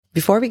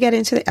Before we get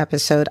into the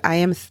episode, I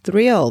am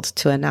thrilled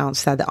to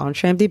announce that the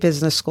EntreMD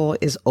Business School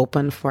is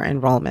open for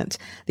enrollment.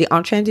 The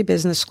EntreMD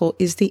Business School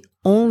is the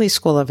only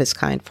school of its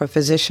kind for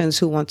physicians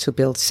who want to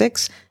build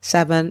 6,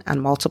 7,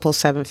 and multiple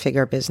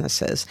 7-figure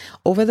businesses.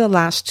 Over the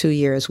last 2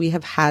 years, we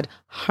have had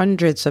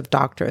hundreds of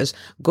doctors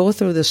go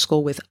through the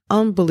school with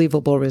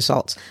unbelievable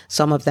results.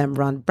 Some of them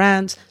run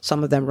brands,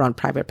 some of them run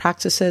private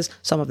practices,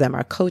 some of them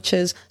are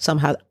coaches, some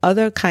have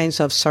other kinds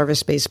of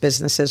service-based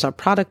businesses or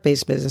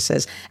product-based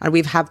businesses. And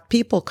we've had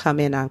people come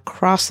in and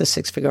cross the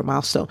 6-figure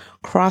milestone,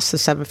 cross the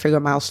 7-figure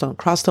milestone,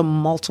 cross the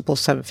multiple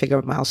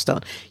 7-figure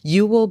milestone.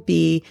 You will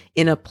be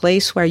in a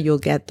place where you'll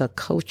get the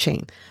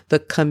coaching, the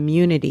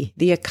community,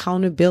 the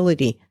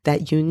accountability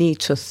that you need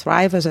to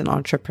thrive as an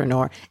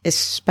entrepreneur,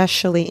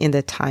 especially in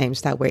the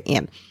times that we're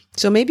in.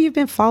 So maybe you've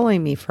been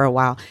following me for a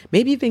while.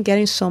 Maybe you've been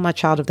getting so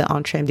much out of the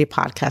EntreMD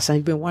podcast and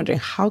you've been wondering,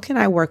 how can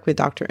I work with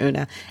Dr.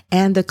 Una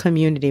and the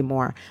community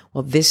more?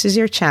 Well, this is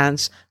your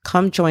chance.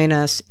 Come join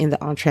us in the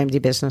EntreMD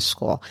Business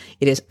School.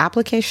 It is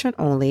application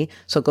only.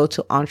 So go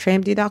to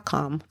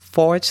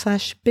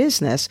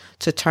entremd.com/business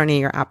to turn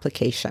in your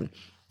application.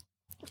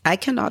 I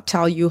cannot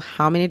tell you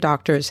how many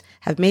doctors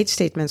have made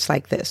statements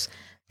like this.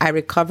 I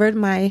recovered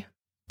my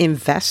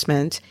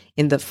investment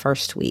in the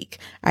first week.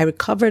 I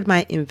recovered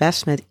my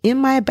investment in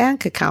my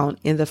bank account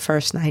in the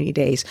first 90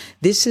 days.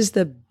 This is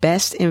the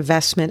best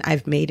investment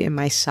I've made in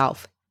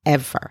myself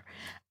ever.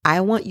 I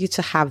want you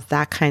to have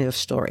that kind of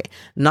story,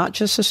 not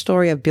just a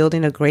story of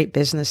building a great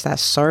business that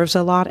serves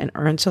a lot and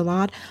earns a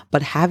lot,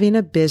 but having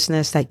a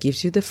business that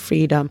gives you the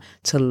freedom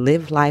to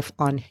live life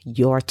on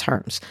your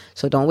terms.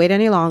 So don't wait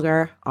any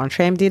longer.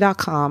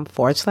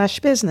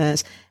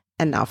 entremd.com/business.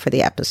 And now for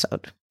the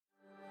episode.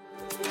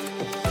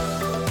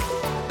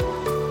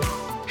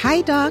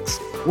 Hi, docs.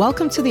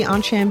 Welcome to the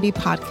EntreMD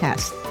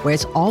podcast, where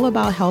it's all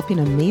about helping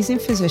amazing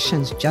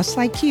physicians just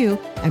like you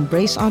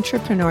embrace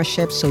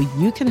entrepreneurship so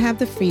you can have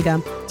the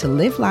freedom to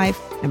live life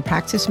and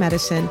practice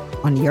medicine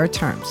on your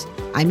terms.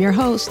 I'm your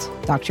host,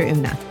 Dr.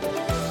 Una.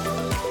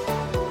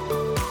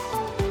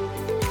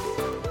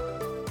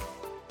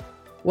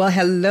 Well,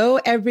 hello,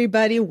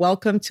 everybody.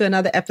 Welcome to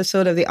another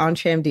episode of the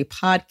EntreMD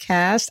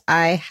podcast.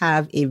 I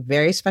have a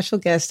very special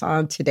guest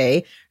on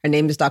today. Her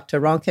name is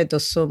Dr. Ronke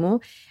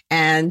Dosunmu,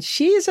 and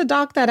she is a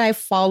doc that I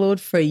followed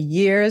for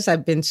years.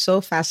 I've been so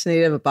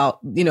fascinated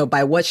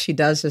by what she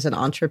does as an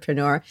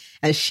entrepreneur,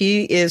 and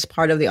she is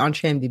part of the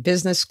EntreMD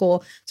Business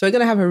School. So we're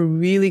going to have a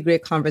really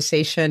great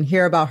conversation,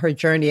 hear about her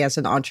journey as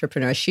an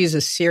entrepreneur. She's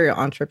a serial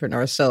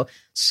entrepreneur, so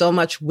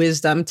much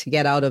wisdom to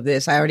get out of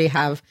this. I already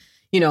have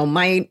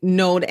my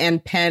note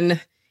and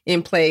pen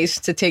in place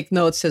to take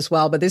notes as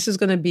well. But this is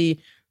going to be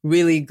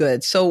really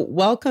good. So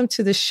welcome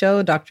to the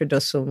show, Dr.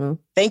 Dosunmu.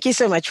 Thank you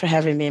so much for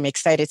having me. I'm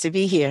excited to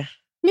be here.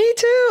 Me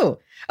too.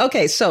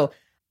 Okay, so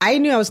I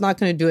knew I was not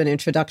going to do an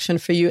introduction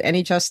for you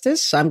any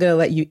justice. So I'm going to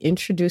let you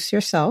introduce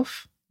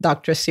yourself,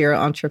 Dr.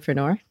 Serial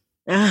Entrepreneur.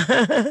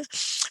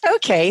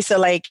 Okay, so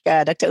like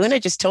Dr. Una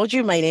just told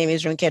you, my name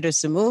is Ronke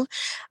Dosunmu.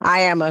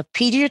 I am a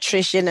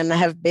pediatrician and I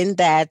have been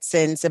that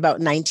since about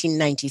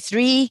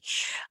 1993.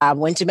 I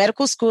went to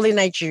medical school in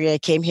Nigeria,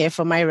 came here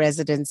for my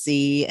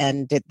residency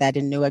and did that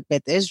in Newark,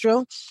 Beth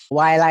Israel.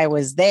 While I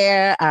was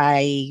there,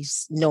 I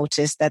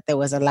noticed that there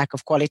was a lack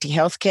of quality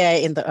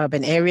healthcare in the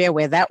urban area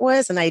where that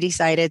was, and I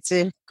decided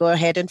to go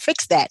ahead and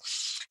fix that.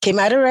 Came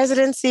out of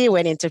residency,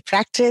 went into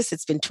practice.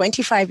 It's been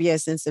 25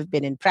 years since I've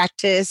been in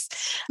practice.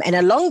 And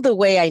along the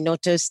way, I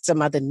noticed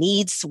some other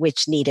needs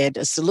which needed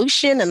a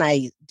solution. And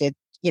I did,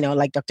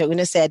 like Dr.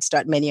 Una said,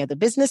 start many other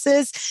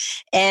businesses.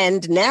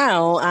 And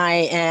now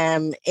I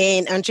am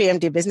in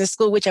EntreMD Business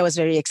School, which I was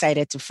very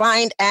excited to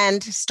find,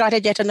 and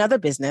started yet another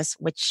business,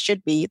 which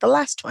should be the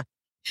last one.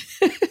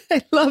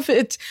 I love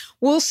it.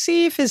 We'll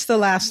see if it's the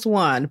last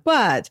one,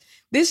 but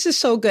this is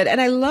so good.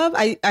 And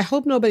I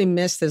hope nobody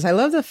missed this. I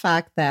love the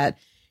fact that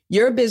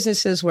your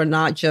businesses were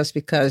not just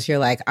because you're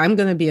like, I'm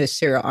going to be a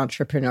serial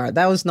entrepreneur.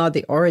 That was not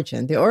the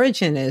origin. The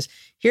origin is,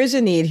 here's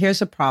a need,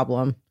 here's a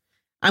problem.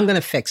 I'm going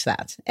to fix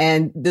that.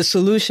 And the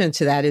solution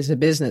to that is a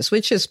business,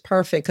 which is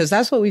perfect because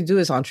that's what we do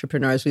as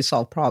entrepreneurs. We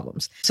solve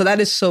problems. So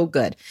that is so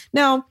good.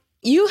 Now,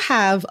 you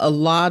have a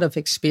lot of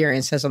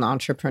experience as an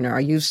entrepreneur.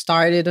 You've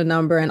started a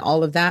number and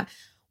all of that.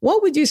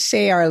 What would you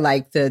say are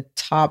like the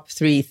top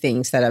 3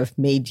 things that have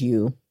made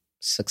you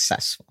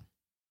successful?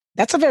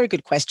 That's a very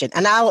good question.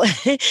 And I'll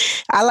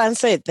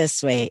answer it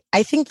this way.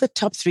 I think the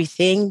top 3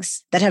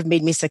 things that have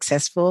made me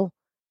successful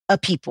are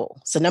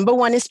people. So number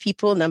 1 is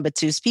people, number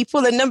 2 is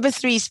people, and number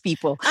 3 is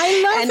people.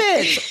 I love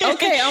it.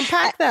 Okay,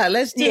 unpack that.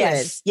 Let's do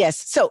it.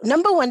 Yes. So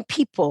number 1,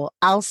 people,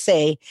 I'll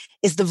say,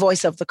 is the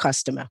voice of the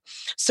customer.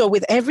 So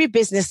with every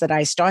business that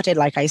I started,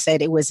 like I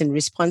said, it was in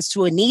response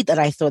to a need that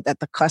I thought that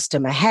the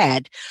customer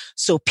had.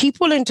 So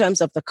people in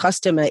terms of the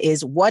customer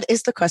is, what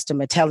is the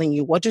customer telling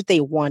you? What do they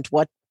want?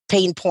 What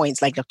pain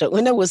points, like Dr.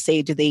 Una will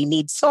say, do they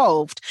need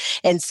solved?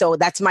 And so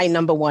that's my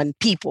number 1,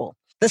 people.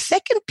 The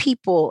second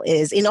people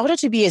is, in order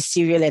to be a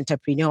serial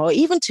entrepreneur or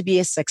even to be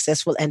a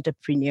successful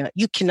entrepreneur,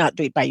 you cannot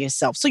do it by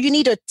yourself. So you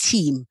need a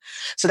team.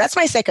 So that's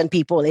my second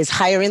people, is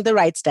hiring the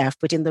right staff,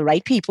 putting the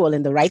right people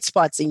in the right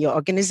spots in your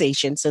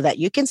organization so that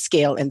you can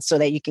scale and so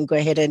that you can go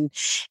ahead and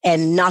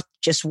not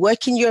just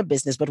work in your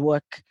business, but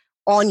work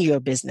on your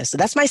business. So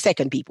that's my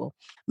second people.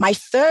 My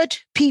third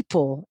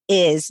people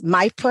is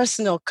my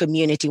personal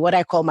community, what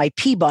I call my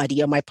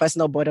Peabody, or my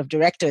personal board of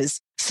directors.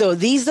 So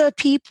these are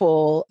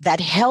people that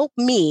help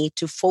me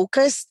to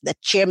focus, that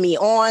cheer me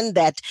on,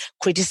 that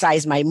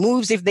criticize my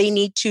moves if they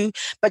need to.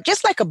 But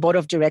just like a board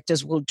of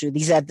directors will do,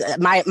 these are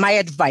my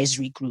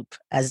advisory group,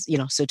 as you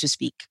know, so to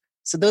speak.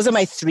 So those are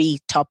my three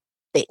top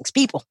things,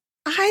 people.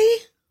 I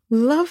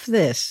love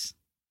this.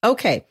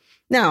 Okay.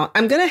 Now,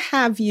 I'm going to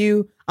have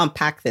you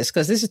unpack this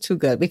because this is too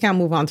good. We can't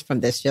move on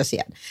from this just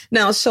yet.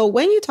 Now, so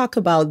when you talk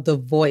about the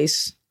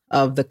voice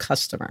of the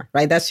customer,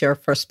 right? That's your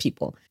first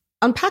people.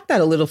 Unpack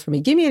that a little for me.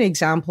 Give me an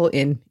example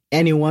in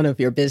any one of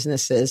your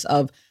businesses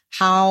of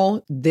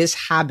how this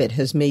habit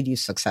has made you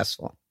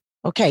successful.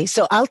 Okay,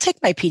 so I'll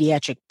take my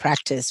pediatric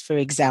practice, for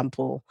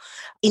example.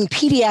 In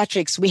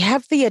pediatrics, we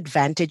have the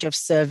advantage of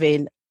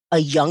serving a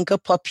younger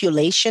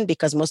population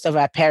because most of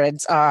our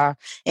parents are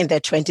in their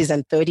 20s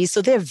and 30s.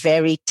 So they're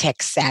very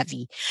tech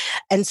savvy.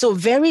 And so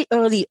very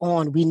early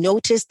on, we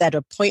noticed that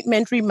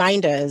appointment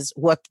reminders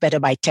worked better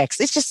by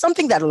text. It's just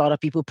something that a lot of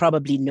people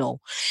probably know.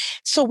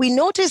 So we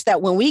noticed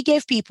that when we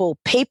gave people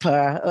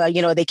paper,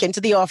 they came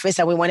to the office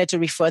and we wanted to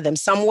refer them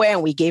somewhere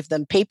and we gave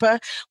them paper,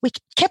 we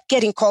kept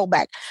getting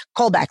callbacks.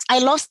 I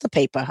lost the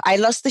paper. I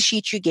lost the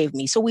sheet you gave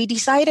me. So we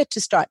decided to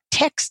start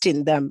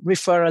texting them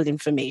referral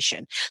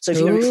information. So if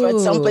you referred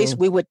someplace,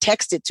 we would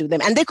text it to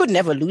them and they could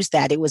never lose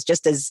that. It was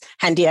just as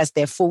handy as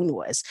their phone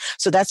was.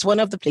 So that's one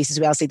of the places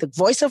where I'll say the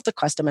voice of the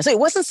customer. So it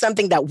wasn't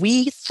something that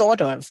we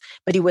thought of,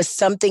 but it was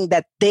something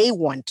that they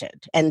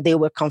wanted and they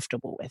were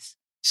comfortable with.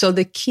 So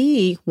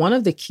one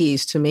of the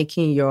keys to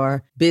making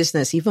your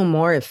business even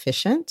more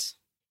efficient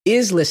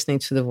is listening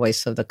to the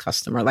voice of the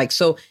customer.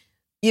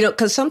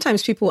 Because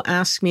sometimes people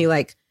ask me,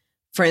 like,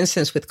 for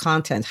instance, with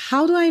content,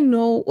 how do I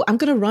know I'm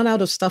going to run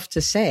out of stuff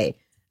to say?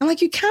 I'm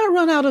like, you can't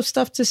run out of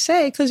stuff to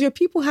say because your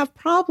people have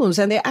problems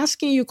and they're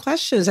asking you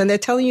questions and they're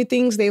telling you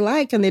things they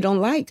like and they don't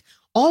like.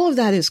 All of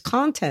that is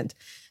content.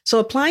 So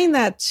applying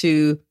that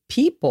to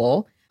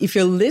people, if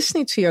you're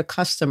listening to your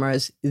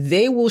customers,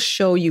 they will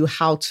show you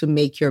how to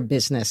make your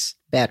business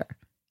better.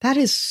 That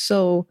is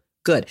so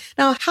good.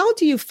 Now, how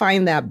do you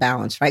find that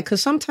balance, right?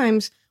 Because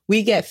sometimes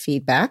we get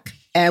feedback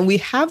and we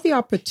have the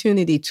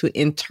opportunity to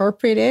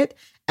interpret it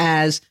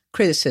as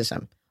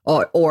criticism.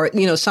 Or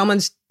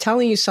someone's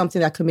telling you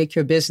something that could make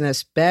your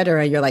business better.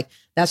 And you're like,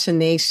 that's a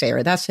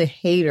naysayer. That's a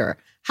hater.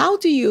 How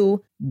do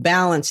you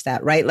balance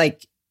that, right?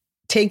 Like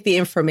take the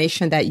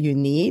information that you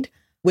need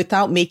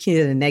without making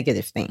it a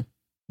negative thing.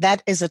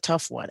 That is a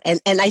tough one.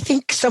 And I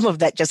think some of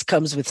that just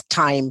comes with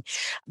time.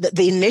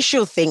 The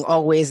initial thing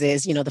always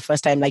is, the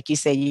first time, like you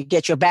say, you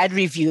get your bad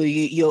review,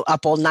 you're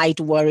up all night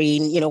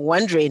worrying,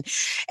 wondering.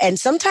 And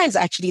sometimes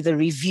actually the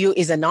review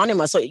is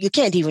anonymous. So you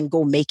can't even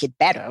go make it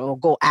better or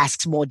go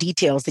ask more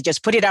details. They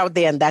just put it out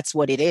there and that's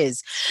what it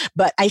is.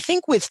 But I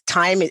think with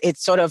time,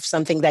 it's sort of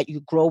something that you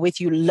grow with.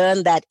 You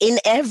learn that in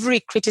every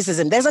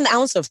criticism, there's an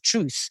ounce of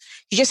truth.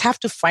 You just have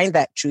to find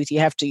that truth.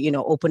 You have to,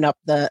 open up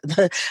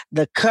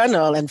the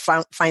kernel and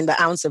find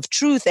the ounce of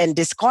truth and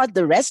discard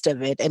the rest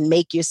of it and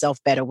make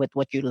yourself better with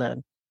what you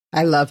learn.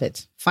 I love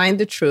it. Find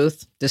the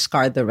truth,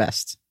 discard the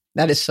rest.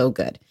 That is so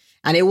good.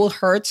 And it will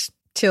hurt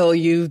till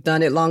you've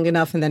done it long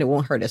enough and then it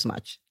won't hurt as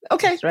much.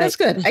 Okay, that's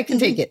good. I can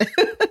take it.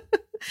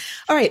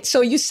 All right.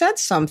 So you said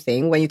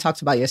something when you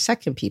talked about your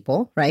second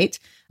people, right?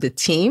 The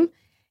team.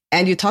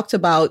 And you talked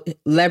about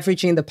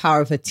leveraging the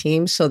power of a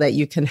team so that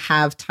you can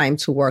have time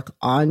to work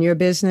on your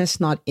business,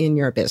 not in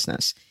your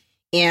business.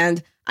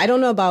 And I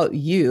don't know about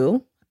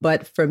you,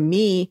 but for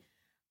me,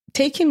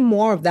 taking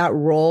more of that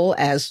role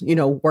as,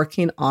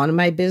 working on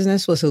my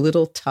business was a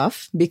little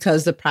tough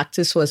because the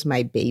practice was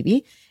my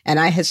baby. And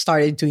I had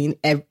started doing,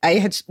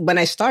 when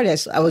I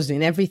started, I was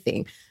doing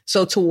everything.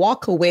 So to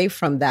walk away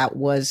from that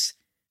was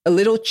a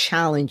little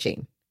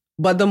challenging.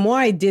 But the more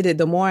I did it,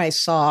 the more I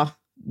saw,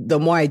 the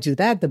more I do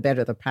that, the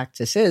better the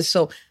practice is.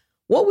 So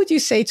what would you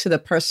say to the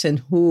person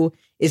who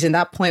is in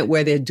that point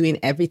where they're doing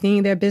everything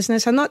in their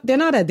business? They're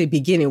not at the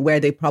beginning where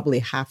they probably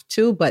have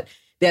to, but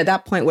they're at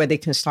that point where they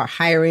can start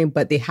hiring,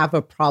 but they have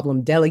a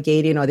problem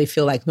delegating or they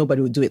feel like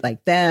nobody would do it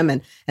like them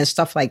and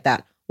stuff like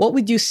that. What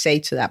would you say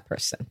to that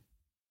person?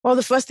 Well,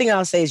 the first thing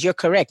I'll say is you're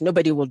correct.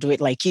 Nobody will do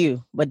it like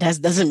you, but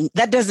that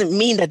doesn't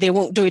mean that they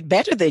won't do it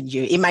better than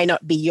you. It might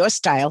not be your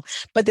style,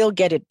 but they'll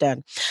get it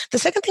done. The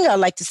second thing I'd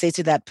like to say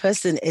to that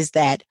person is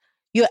that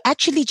you're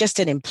actually just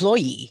an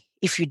employee.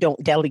 if you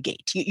don't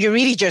delegate. You're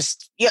really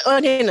you're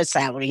earning a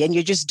salary and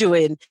you're just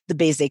doing the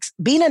basics.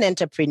 Being an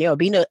entrepreneur,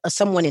 being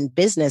someone in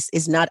business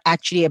is not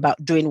actually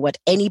about doing what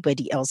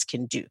anybody else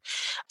can do.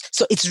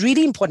 So it's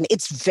really important.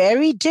 It's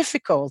very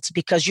difficult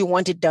because you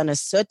want it done a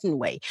certain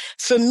way.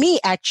 For me,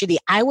 actually,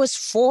 I was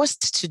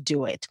forced to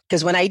do it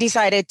because when I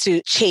decided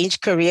to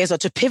change careers or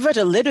to pivot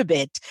a little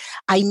bit,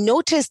 I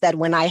noticed that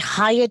when I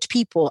hired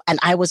people and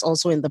I was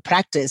also in the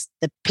practice,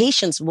 the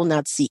patients will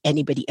not see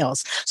anybody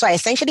else. So I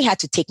essentially had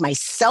to take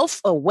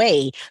myself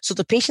away so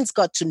the patients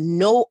got to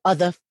know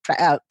other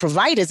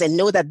providers and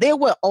know that they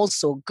were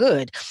also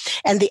good.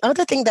 And the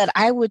other thing that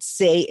I would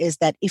say is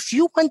that if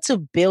you want to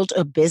build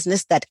a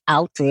business that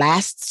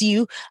outlasts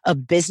you, a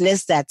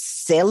business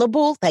that's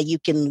sellable, that you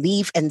can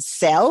leave and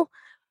sell,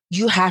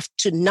 you have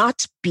to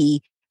not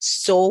be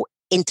so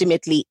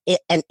intimately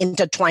and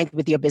intertwined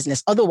with your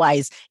business.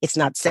 Otherwise, it's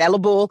not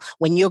sellable.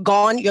 When you're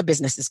gone, your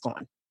business is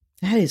gone.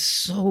 That is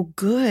so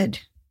good.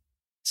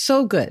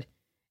 So good.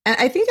 And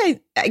I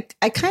think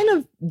I kind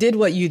of did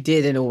what you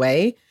did in a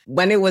way.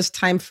 When it was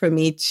time for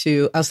me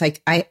to, I was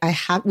like,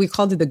 we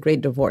called it the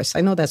Great Divorce.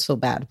 I know that's so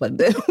bad, but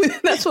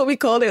that's what we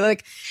called it.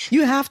 Like,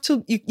 you have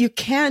to, you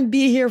can't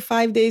be here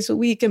 5 days a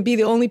week and be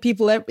the only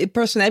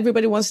person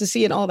everybody wants to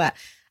see and all that.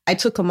 I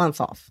took a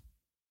month off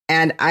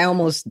and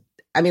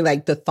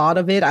the thought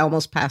of it, I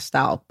almost passed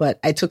out, but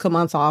I took a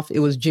month off. It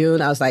was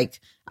June. I was like,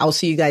 I'll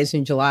see you guys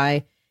in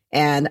July.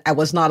 And I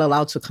was not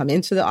allowed to come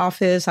into the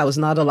office. I was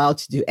not allowed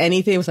to do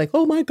anything. It was like,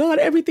 oh my God,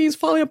 everything's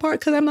falling apart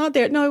because I'm not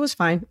there. No, it was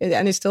fine.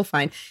 And it's still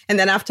fine. And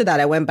then after that,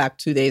 I went back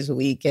 2 days a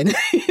week and,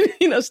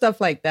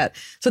 stuff like that.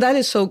 So that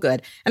is so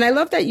good. And I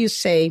love that you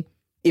say,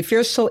 if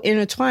you're so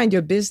intertwined,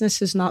 your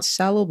business is not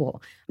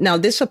sellable. Now,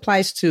 this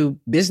applies to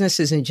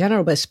businesses in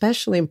general, but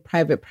especially in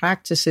private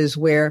practices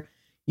where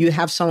you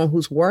have someone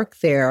who's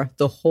worked there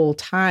the whole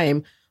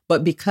time.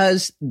 But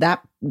because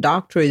that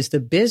doctor is the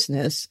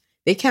business,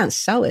 they can't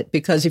sell it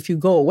because if you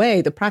go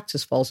away, the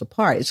practice falls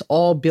apart. It's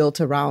all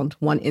built around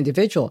one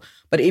individual.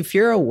 But if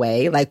you're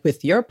away, like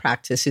with your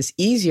practice, it's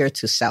easier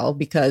to sell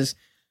because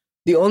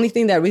the only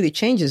thing that really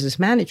changes is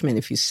management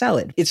if you sell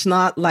it. It's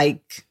not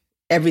like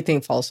everything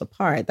falls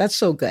apart. That's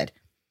so good.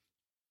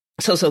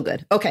 So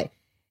good. Okay.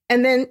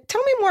 And then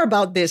tell me more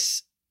about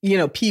this,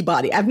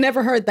 Peabody. I've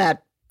never heard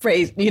that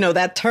phrase,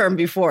 that term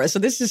before. So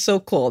this is so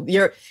cool.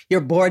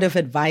 Your board of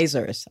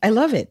advisors. I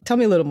love it. Tell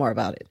me a little more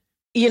about it.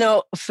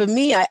 For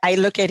me, I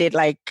look at it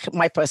like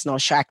my personal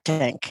Shark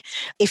Tank.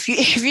 If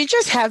you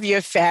just have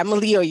your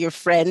family or your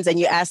friends and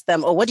you ask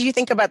them, oh, what do you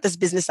think about this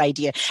business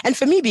idea? And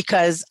for me,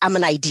 because I'm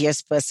an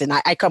ideas person,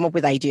 I come up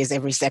with ideas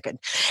every second.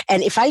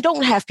 And if I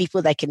don't have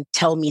people that can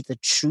tell me the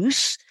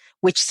truth,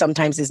 which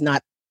sometimes is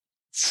not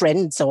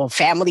friends or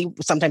family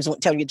sometimes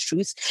won't tell you the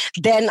truth,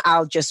 then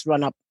I'll just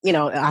run up,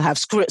 I'll have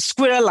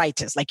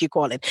squirrelitis, like you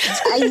call it.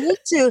 So I need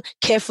to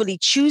carefully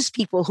choose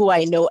people who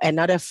I know are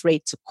not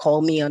afraid to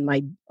call me on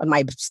my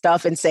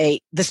stuff and say,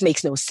 this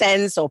makes no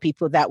sense, or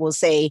people that will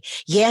say,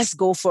 yes,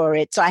 go for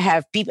it. So I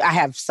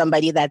have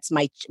somebody that's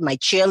my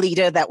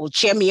cheerleader that will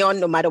cheer me on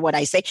no matter what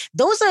I say.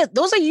 Those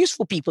are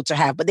useful people to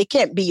have, but they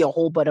can't be your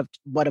whole board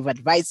of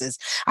advisors.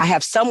 I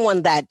have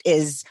someone that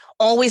is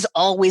always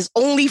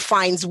only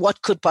finds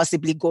what could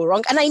possibly go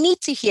wrong. And I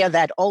need to hear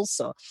that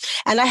also.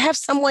 And I have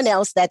someone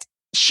else that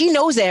she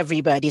knows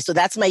everybody. So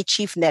that's my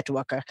chief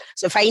networker.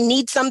 So if I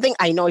need something,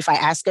 I know if I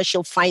ask her,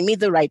 she'll find me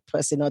the right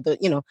person or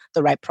the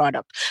right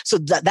product. So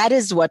that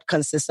is what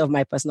consists of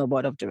my personal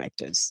board of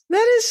directors.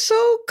 That is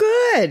so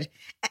good.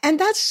 And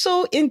that's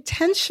so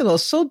intentional,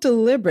 so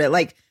deliberate.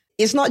 Like,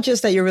 it's not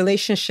just that your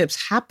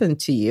relationships happen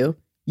to you.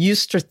 You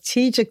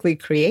strategically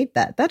create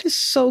that. That is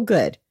so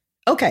good.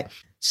 Okay.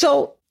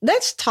 So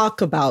let's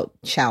talk about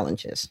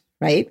challenges,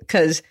 right?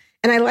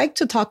 And I like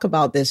to talk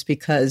about this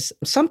because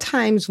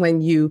sometimes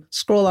when you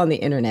scroll on the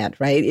internet,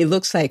 right, it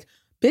looks like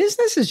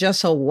business is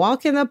just a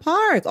walk in the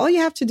park. All you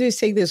have to do is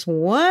take this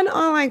one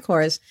online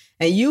course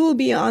and you will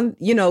be on,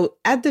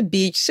 at the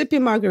beach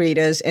sipping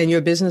margaritas and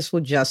your business will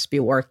just be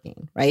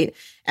working, right?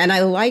 And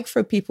I like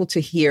for people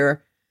to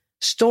hear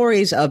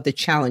stories of the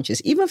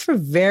challenges. Even for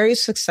very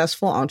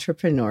successful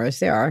entrepreneurs,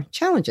 there are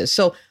challenges.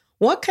 So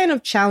what kind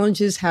of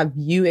challenges have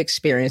you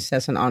experienced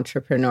as an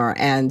entrepreneur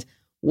and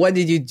what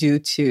did you do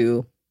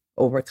to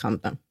overcome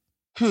them?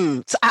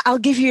 So I'll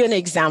give you an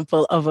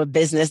example of a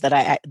business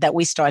that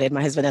we started,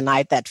 my husband and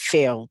I, that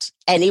failed.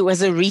 And it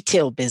was a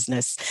retail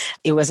business.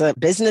 It was a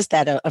business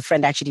that a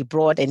friend actually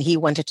brought and he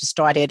wanted to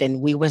start it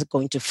and we were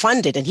going to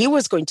fund it and he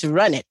was going to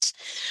run it.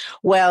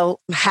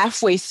 Well,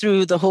 halfway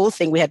through the whole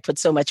thing, we had put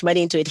so much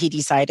money into it, he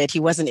decided he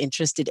wasn't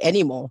interested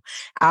anymore.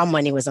 Our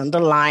money was on the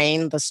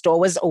line. The store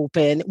was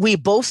open. We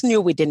both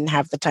knew we didn't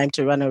have the time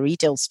to run a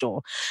retail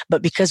store,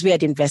 but because we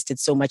had invested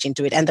so much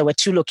into it, and there were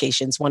 2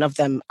 locations, one of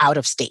them out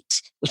of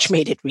state, which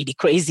made it really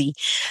crazy.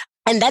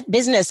 And that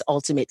business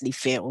ultimately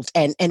failed.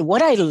 And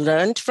what I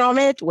learned from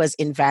it was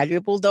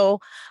invaluable, though.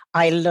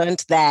 I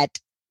learned that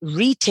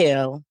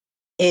retail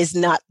is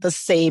not the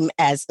same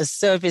as a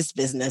service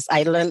business.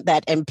 I learned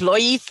that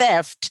employee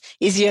theft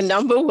is your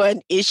number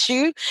one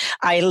issue.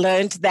 I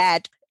learned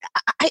that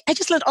I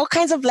just learned all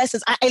kinds of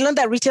lessons. I learned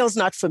that retail is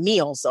not for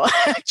me also. I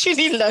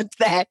actually learned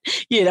that,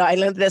 I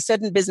learned there's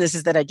certain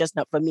businesses that are just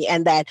not for me,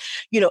 and that,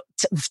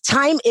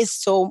 time is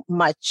so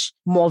much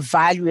more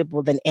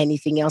valuable than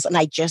anything else. And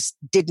I just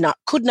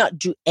could not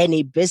do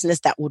any business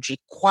that would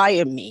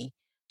require me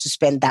to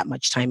spend that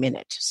much time in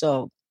it.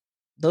 So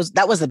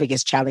that was the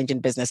biggest challenge in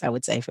business, I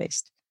would say,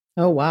 faced.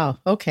 Oh, wow.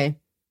 Okay.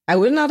 I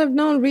would not have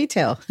known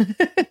retail.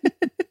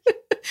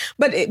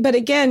 But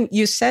again,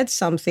 you said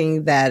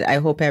something that I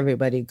hope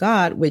everybody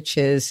got, which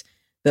is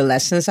the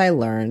lessons I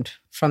learned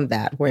from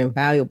that were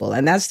invaluable.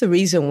 And that's the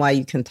reason why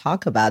you can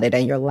talk about it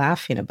and you're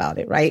laughing about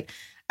it, right?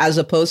 As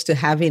opposed to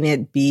having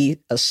it be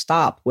a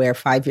stop where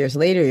 5 years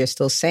later, you're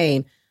still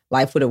saying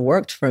life would have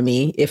worked for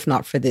me if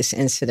not for this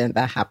incident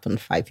that happened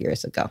 5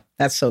 years ago.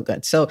 That's so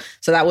good. So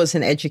that was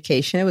an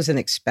education. It was an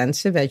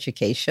expensive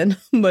education,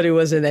 but it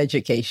was an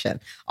education.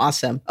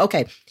 Awesome.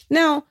 Okay.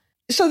 Now,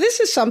 so this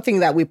is something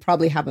that we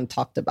probably haven't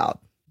talked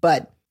about,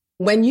 but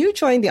when you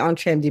joined the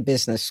EntreMD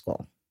Business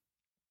School,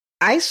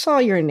 I saw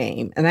your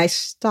name and I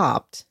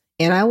stopped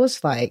and I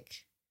was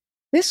like,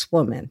 this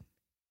woman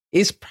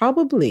is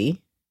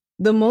probably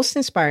the most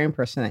inspiring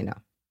person I know.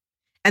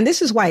 And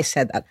this is why I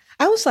said that.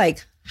 I was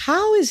like,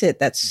 how is it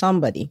that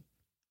somebody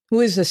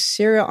who is a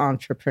serial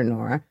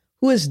entrepreneur,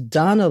 who has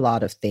done a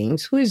lot of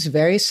things, who is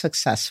very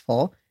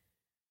successful,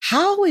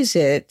 how is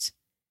it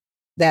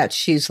that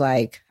she's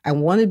like, I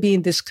want to be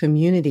in this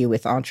community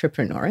with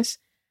entrepreneurs.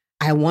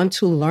 I want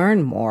to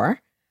learn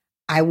more.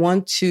 I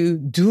want to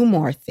do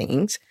more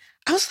things.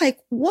 I was like,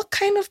 what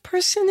kind of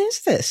person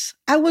is this?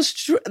 I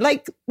was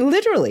like,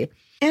 literally.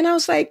 And I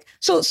was like,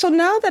 so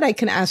now that I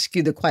can ask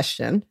you the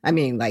question, I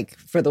mean, like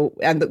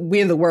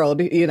we in the world,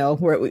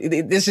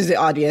 this is the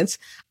audience.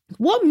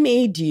 What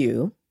made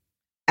you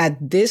at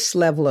this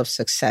level of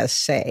success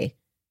say,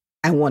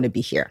 I want to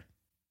be here?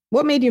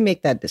 What made you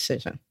make that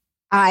decision?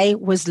 I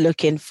was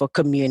looking for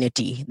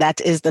community.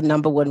 That is the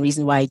number one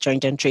reason why I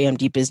joined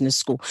EntreMD Business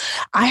School.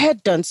 I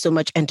had done so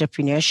much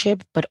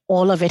entrepreneurship, but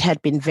all of it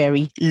had been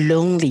very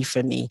lonely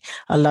for me.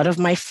 A lot of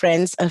my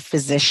friends are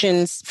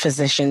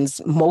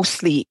physicians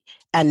mostly,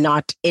 and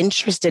not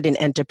interested in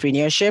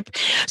entrepreneurship.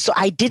 So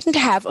I didn't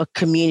have a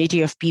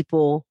community of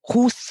people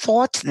who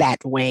thought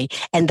that way.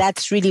 And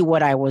that's really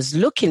what I was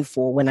looking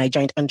for when I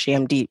joined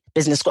EntreMD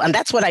Business School. And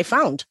that's what I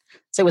found.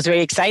 So it was very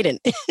exciting.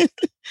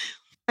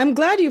 I'm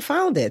glad you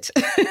found it.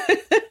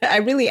 I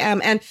really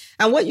am. And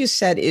what you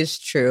said is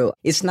true.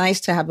 It's nice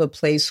to have a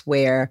place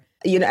where,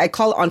 I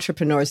call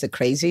entrepreneurs the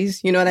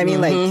crazies. You know what I mean?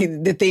 Mm-hmm.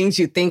 Like the things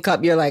you think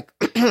up, you're like,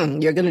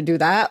 you're going to do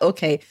that?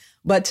 Okay.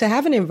 But to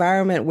have an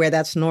environment where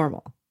that's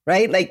normal,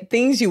 right? Like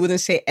things you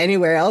wouldn't say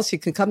anywhere else. You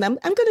can come, I'm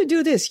going to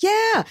do this.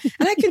 Yeah.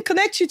 And I can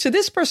connect you to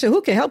this person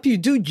who can help you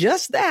do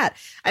just that.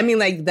 I mean,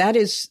 like that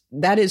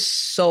is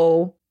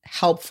so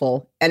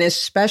helpful. And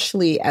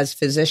especially as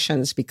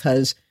physicians,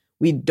 because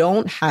we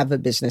don't have a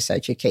business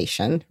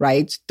education,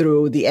 right?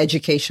 Through the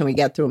education we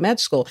get through med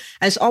school.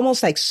 And it's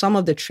almost like some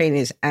of the training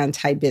is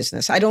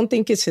anti-business. I don't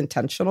think it's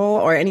intentional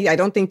I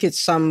don't think it's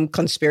some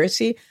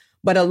conspiracy,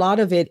 but a lot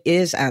of it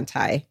is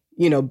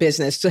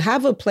anti-business. To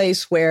have a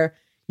place where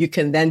you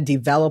can then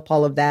develop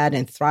all of that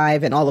and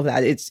thrive and all of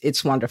that,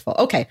 it's wonderful.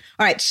 Okay.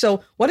 All right.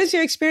 So what has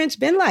your experience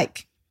been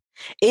like?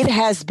 It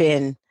has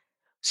been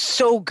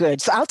so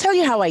good. So I'll tell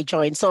you how I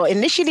joined. So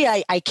initially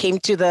I came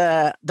to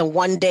the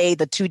 1 day,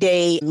 the 2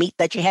 day meet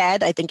that you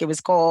had. I think it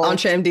was called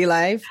EntreMD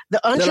Live.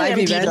 The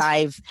EntreMD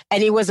Live.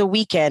 And it was a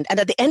weekend. And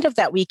at the end of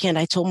that weekend,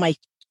 I told my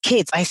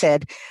kids, I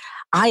said,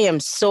 I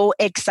am so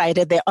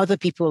excited there are other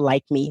people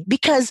like me,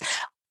 because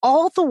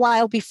all the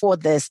while before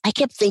this, I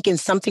kept thinking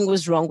something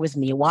was wrong with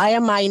me. Why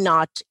am I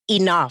not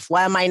enough?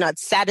 Why am I not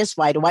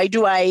satisfied? Why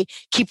do I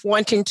keep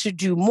wanting to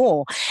do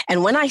more?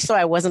 And when I saw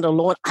I wasn't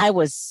alone, I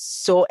was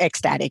so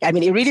ecstatic. I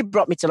mean, it really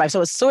brought me to life. So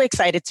I was so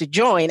excited to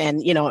join.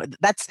 And,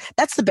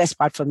 that's the best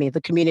part for me.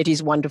 The community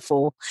is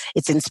wonderful.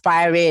 It's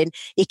inspiring.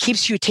 It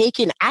keeps you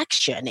taking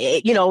action.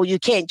 You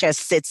can't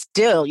just sit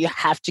still. You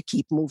have to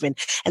keep moving.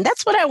 And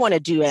that's what I want to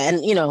do.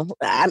 And,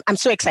 I'm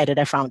so excited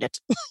I found it.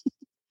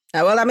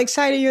 Well, I'm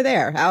excited you're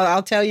there.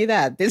 I'll tell you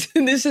that.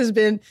 This has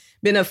been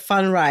a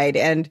fun ride.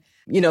 And,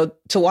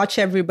 to watch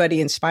everybody,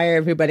 inspire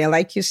everybody. And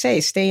like you say,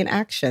 stay in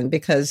action,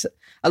 because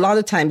a lot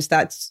of times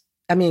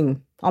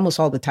almost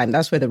all the time,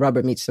 that's where the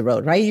rubber meets the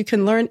road, right? You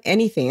can learn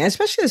anything. And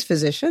especially as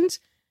physicians,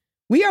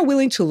 we are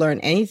willing to learn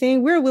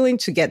anything. We're willing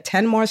to get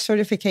 10 more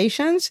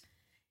certifications.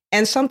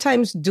 And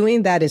sometimes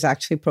doing that is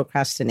actually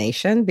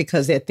procrastination,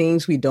 because there are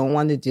things we don't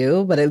want to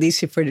do. But at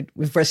least if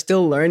we're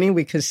still learning,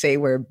 we could say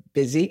we're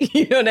busy.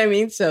 You know what I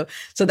mean? So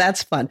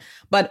that's fun.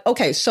 But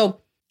okay,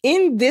 so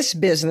in this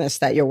business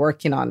that you're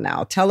working on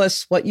now, tell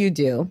us what you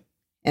do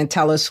and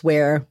tell us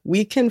where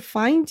we can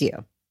find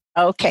you.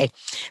 Okay.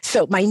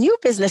 So my new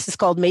business is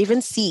called Maven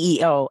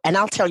CEO, and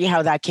I'll tell you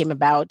how that came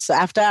about. So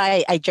after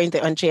I joined the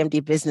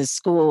MD Business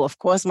School, of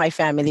course, my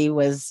family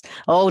was,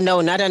 oh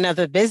no, not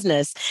another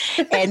business.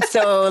 And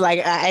so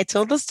like I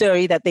told the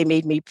story that they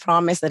made me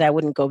promise that I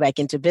wouldn't go back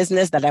into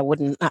business, that I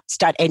wouldn't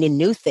start any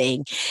new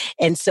thing.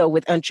 And so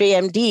with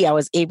MD, I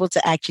was able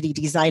to actually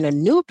design a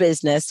new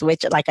business,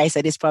 which, like I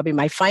said, is probably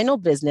my final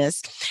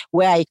business,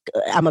 where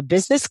I'm a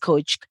business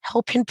coach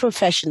helping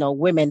professional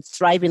women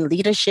thrive in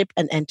leadership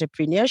and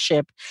entrepreneurship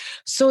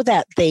so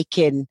that they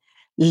can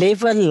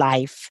live a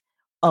life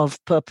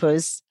of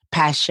purpose,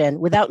 passion,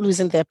 without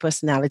losing their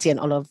personality and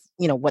all of,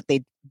 what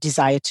they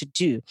desire to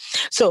do.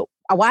 So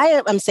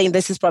why I'm saying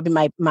this is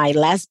probably my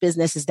last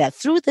business is that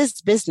through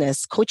this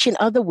business, coaching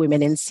other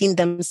women and seeing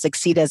them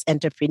succeed as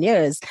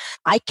entrepreneurs,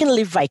 I can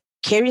live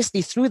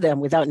vicariously through them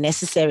without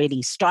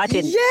necessarily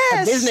starting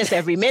a business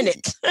every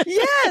minute.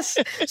 Yes.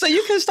 So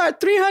you can start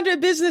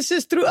 300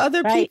 businesses through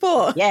other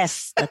people.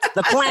 Yes, that's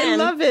the plan.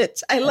 I love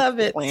it. I love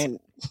it.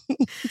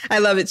 I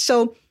love it.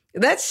 So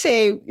let's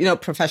say,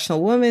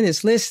 professional woman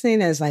is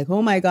listening and is like,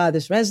 oh my God,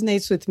 this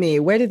resonates with me.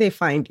 Where do they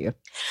find you?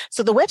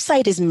 So the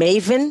website is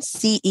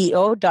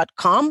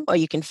mavenceo.com, or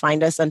you can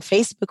find us on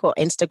Facebook or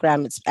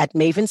Instagram. It's at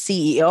Maven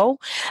CEO.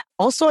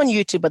 Also on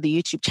YouTube, but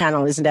the YouTube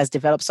channel isn't as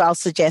developed. So I'll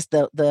suggest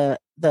the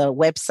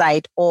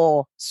website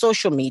or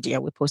social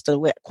media. We're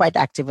quite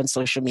active on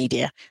social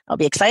media. I'll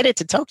be excited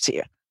to talk to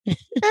you.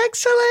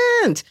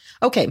 Excellent.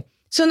 Okay.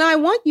 So now I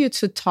want you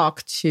to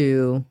talk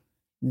to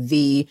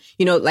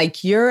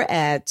like you're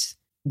at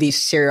the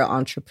serial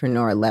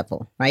entrepreneur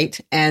level,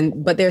 right?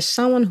 But there's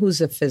someone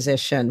who's a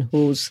physician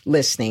who's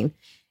listening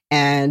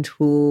and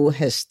who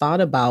has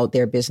thought about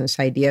their business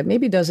idea,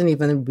 maybe doesn't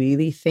even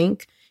really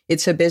think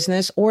it's a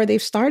business, or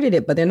they've started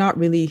it, but they're not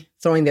really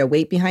throwing their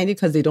weight behind it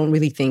because they don't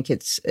really think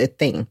it's a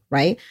thing,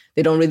 right?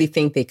 They don't really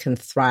think they can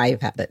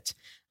thrive at it.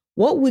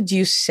 What would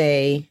you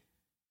say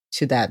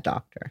to that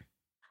doctor?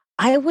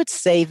 I would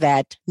say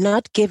that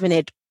not giving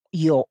it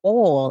your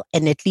all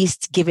and at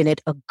least giving it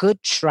a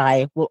good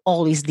try will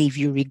always leave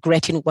you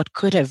regretting what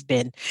could have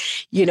been.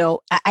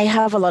 I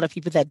have a lot of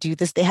people that do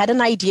this. They had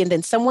an idea and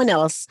then someone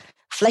else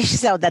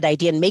fleshes out that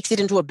idea and makes it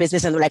into a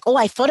business and they're like, oh,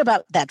 I thought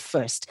about that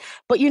first.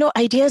 But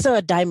ideas are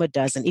a dime a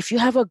dozen. If you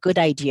have a good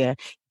idea,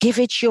 give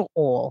it your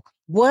all.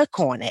 Work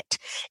on it.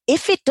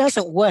 If it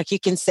doesn't work, you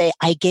can say,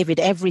 I gave it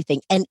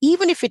everything. And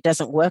even if it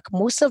doesn't work,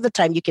 most of the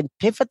time you can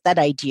pivot that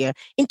idea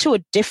into a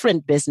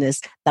different business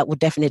that would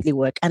definitely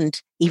work.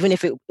 And even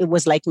if it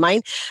was like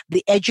mine,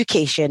 the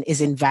education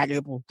is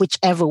invaluable.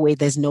 Whichever way,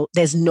 there's no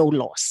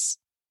loss.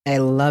 I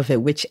love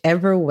it.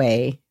 Whichever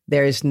way,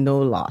 there is no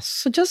loss.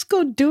 So just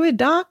go do it,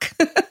 Doc.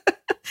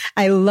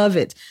 I love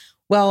it.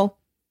 Well,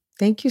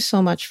 thank you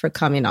so much for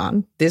coming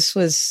on. This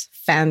was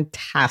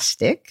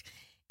fantastic.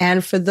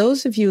 And for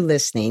those of you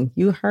listening,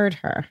 you heard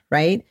her,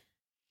 right?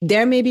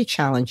 There may be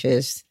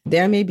challenges,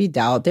 there may be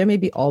doubt, there may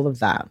be all of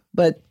that,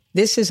 but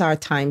this is our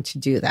time to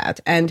do that.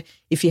 And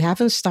if you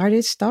haven't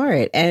started,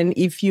 start. And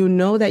if you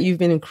know that you've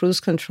been in cruise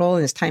control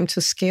and it's time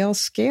to scale.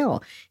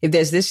 If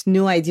there's this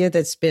new idea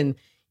that's been,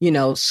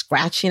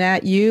 scratching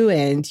at you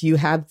and you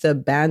have the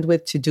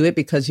bandwidth to do it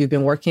because you've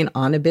been working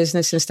on a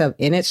business and stuff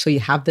in it, so you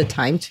have the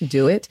time to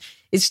do it,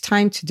 it's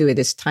time to do it.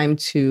 It's time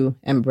to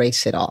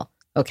embrace it all,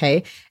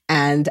 okay?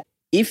 And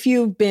if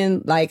you've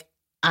been like,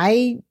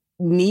 I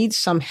need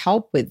some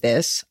help with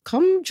this,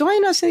 come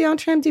join us in the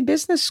EntreMD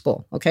Business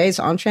School. Okay. It's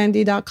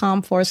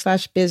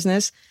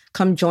entremd.com/business.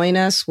 Come join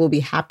us. We'll be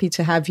happy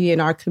to have you in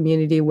our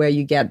community where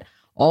you get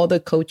all the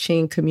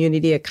coaching,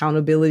 community,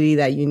 accountability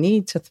that you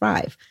need to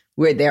thrive.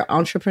 Where there are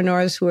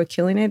entrepreneurs who are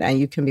killing it, and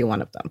you can be one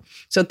of them.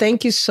 So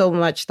thank you so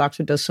much,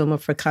 Dr.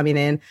 Dosunmu, for coming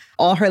in.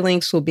 All her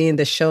links will be in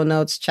the show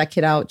notes. Check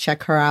it out.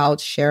 Check her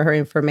out. Share her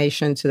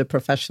information to the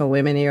professional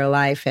women in your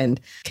life. And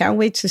can't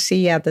wait to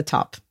see you at the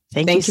top.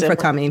 Thank you for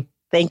coming.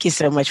 Thank you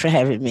so much for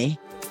having me.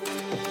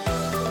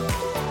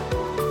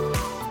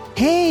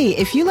 Hey,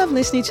 if you love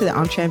listening to the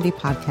EntreMD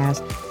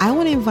podcast, I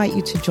want to invite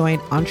you to join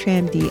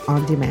EntreMD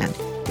On Demand.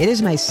 It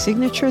is my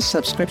signature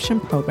subscription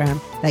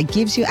program that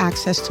gives you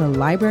access to a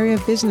library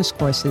of business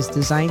courses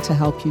designed to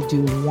help you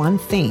do one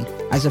thing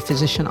as a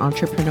physician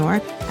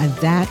entrepreneur, and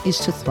that is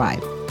to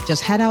thrive.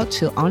 Just head out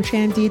to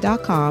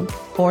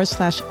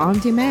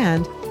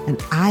entremd.com/on-demand,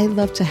 and I'd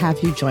love to have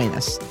you join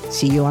us.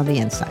 See you on the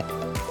inside.